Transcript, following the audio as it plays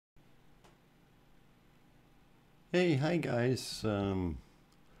Hey, hi guys. Having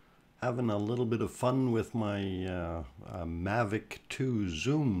a little bit of fun with my Mavic 2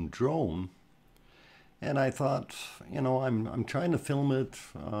 Zoom drone, and I thought, I'm trying to film it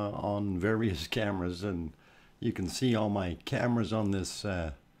on various cameras, and you can see all my cameras on this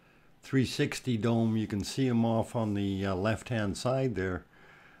 360 dome. You can see them off on the left-hand side there.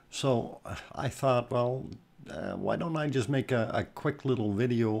 So I thought, well, why don't I just make a quick little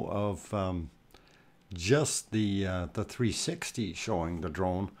video of just the 360 showing the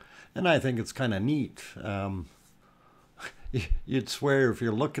drone, and I think it's kind of neat. You'd swear if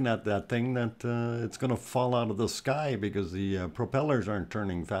you're looking at that thing that it's going to fall out of the sky because the propellers aren't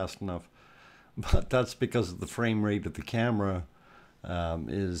turning fast enough. But that's because the frame rate of the camera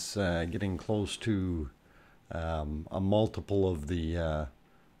is getting close to a multiple of the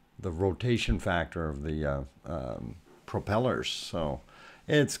rotation factor of the propellers. So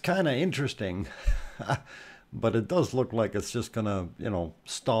it's kind of interesting, but it does look like it's just gonna,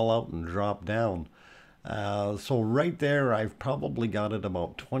 stall out and drop down. So right there, I've probably got it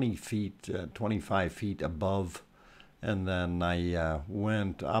about 20 feet, 25 feet above. And then I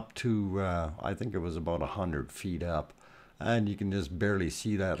went up to, I think it was about 100 feet up. And you can just barely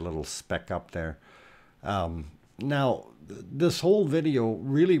see that little speck up there. Now, this whole video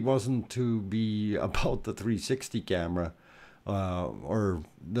really wasn't to be about the 360 camera or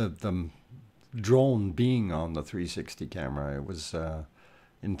the drone being on the 360 camera. It was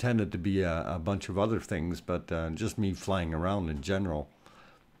intended to be a bunch of other things, but just me flying around in general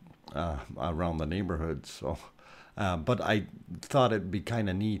around the neighborhood. So, but I thought it'd be kind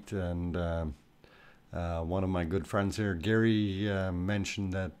of neat, and one of my good friends here, Gary,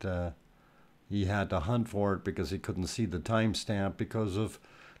 mentioned that he had to hunt for it because he couldn't see the timestamp because of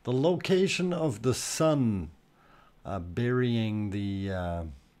the location of the sun burying the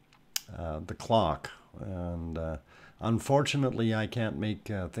clock. And unfortunately, I can't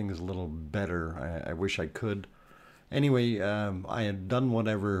make things a little better. I wish I could. Anyway, I had done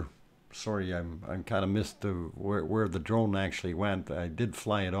whatever. Sorry, I'm kind of missed where the drone actually went. I did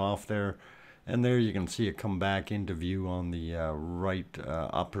fly it off there, and there you can see it come back into view on the right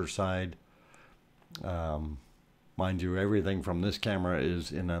upper side. Mind you, everything from this camera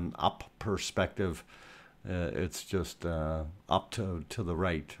is in an up perspective. It's just up to the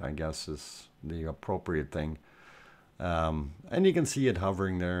right, I guess, is the appropriate thing. And you can see it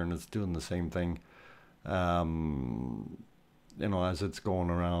hovering there, and it's doing the same thing, as it's going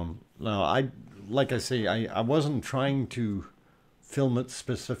around. Now, like I say, I wasn't trying to film it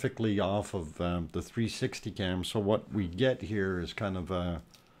specifically off of the 360 cam. So what we get here is kind of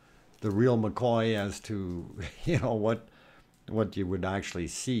the real McCoy as to what you would actually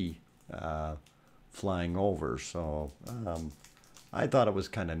see flying over. So I thought it was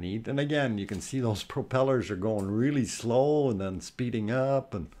kind of neat. And again, you can see those propellers are going really slow and then speeding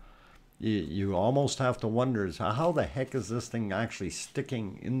up, and you almost have to wonder how the heck is this thing actually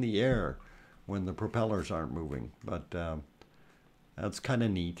sticking in the air when the propellers aren't moving. But that's kind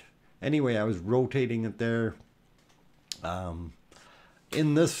of neat. Anyway, I was rotating it there.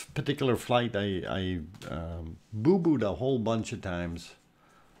 In this particular flight, I boo-booed a whole bunch of times.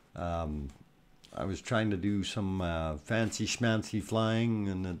 I was trying to do some fancy schmancy flying,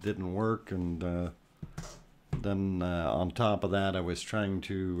 and it didn't work. And then on top of that, I was trying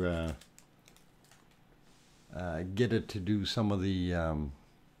to get it to do some of the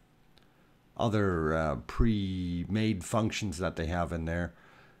other pre-made functions that they have in there.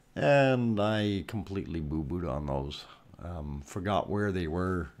 And I completely boo-booed on those. Forgot where they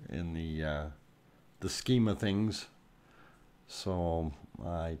were in the scheme of things, so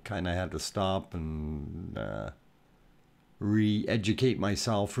I kind of had to stop and re-educate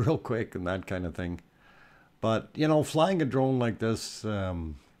myself real quick and that kind of thing. But flying a drone like this,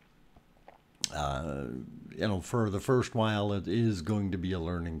 for the first while, it is going to be a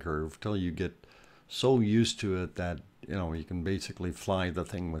learning curve till you get so used to it that you can basically fly the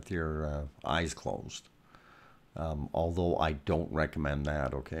thing with your eyes closed. Although I don't recommend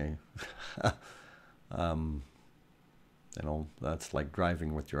that, okay? That's like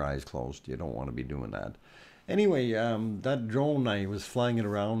driving with your eyes closed. You don't want to be doing that. Anyway, that drone, I was flying it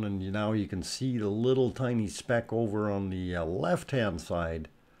around, and now you can see the little tiny speck over on the left-hand side,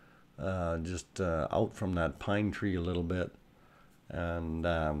 just out from that pine tree a little bit. And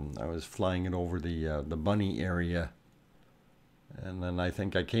I was flying it over the bunny area. And then I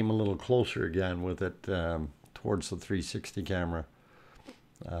think I came a little closer again with it towards the 360 camera.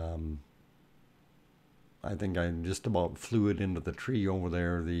 I think I just about flew it into the tree over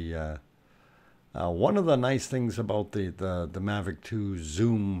there. One of the nice things about the Mavic 2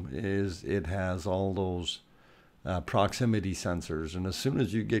 Zoom is it has all those proximity sensors, and as soon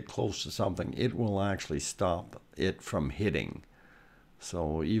as you get close to something, it will actually stop it from hitting.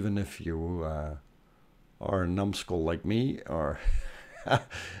 So even if you are a numbskull like me, or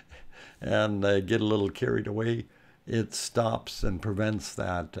and get a little carried away, it stops and prevents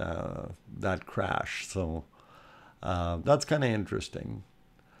that that crash. So that's kind of interesting.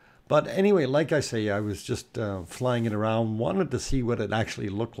 But anyway, like I say, I was just flying it around, wanted to see what it actually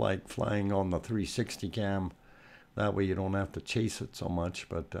looked like flying on the 360 cam. That way you don't have to chase it so much,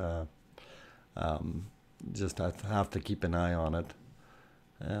 but just have to keep an eye on it.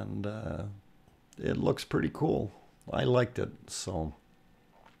 And it looks pretty cool. I liked it. So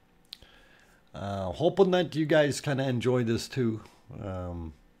hoping that you guys kind of enjoy this too.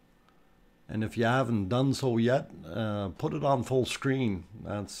 And if you haven't done so yet, put it on full screen.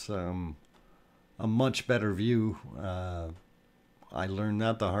 That's a much better view. I learned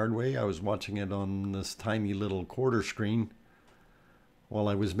that the hard way. I was watching it on this tiny little quarter screen while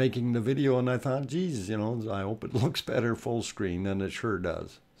I was making the video, and I thought, geez, you know, I hope it looks better full screen, and it sure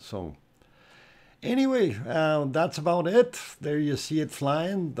does. So anyway, that's about it. There you see it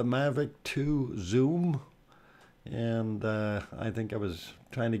flying, the Mavic 2 Zoom. And I think I was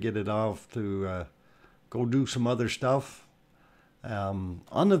trying to get it off to go do some other stuff.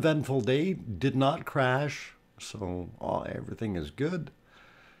 Uneventful day, did not crash, so everything is good.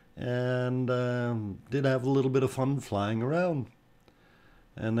 And did have a little bit of fun flying around.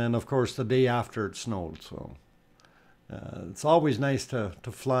 And then, of course, the day after it snowed, so it's always nice to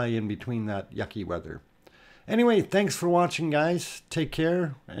fly in between that yucky weather. Anyway, thanks for watching, guys. Take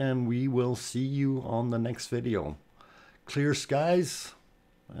care, and we will see you on the next video. Clear skies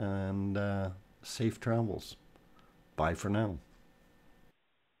and safe travels. Bye for now.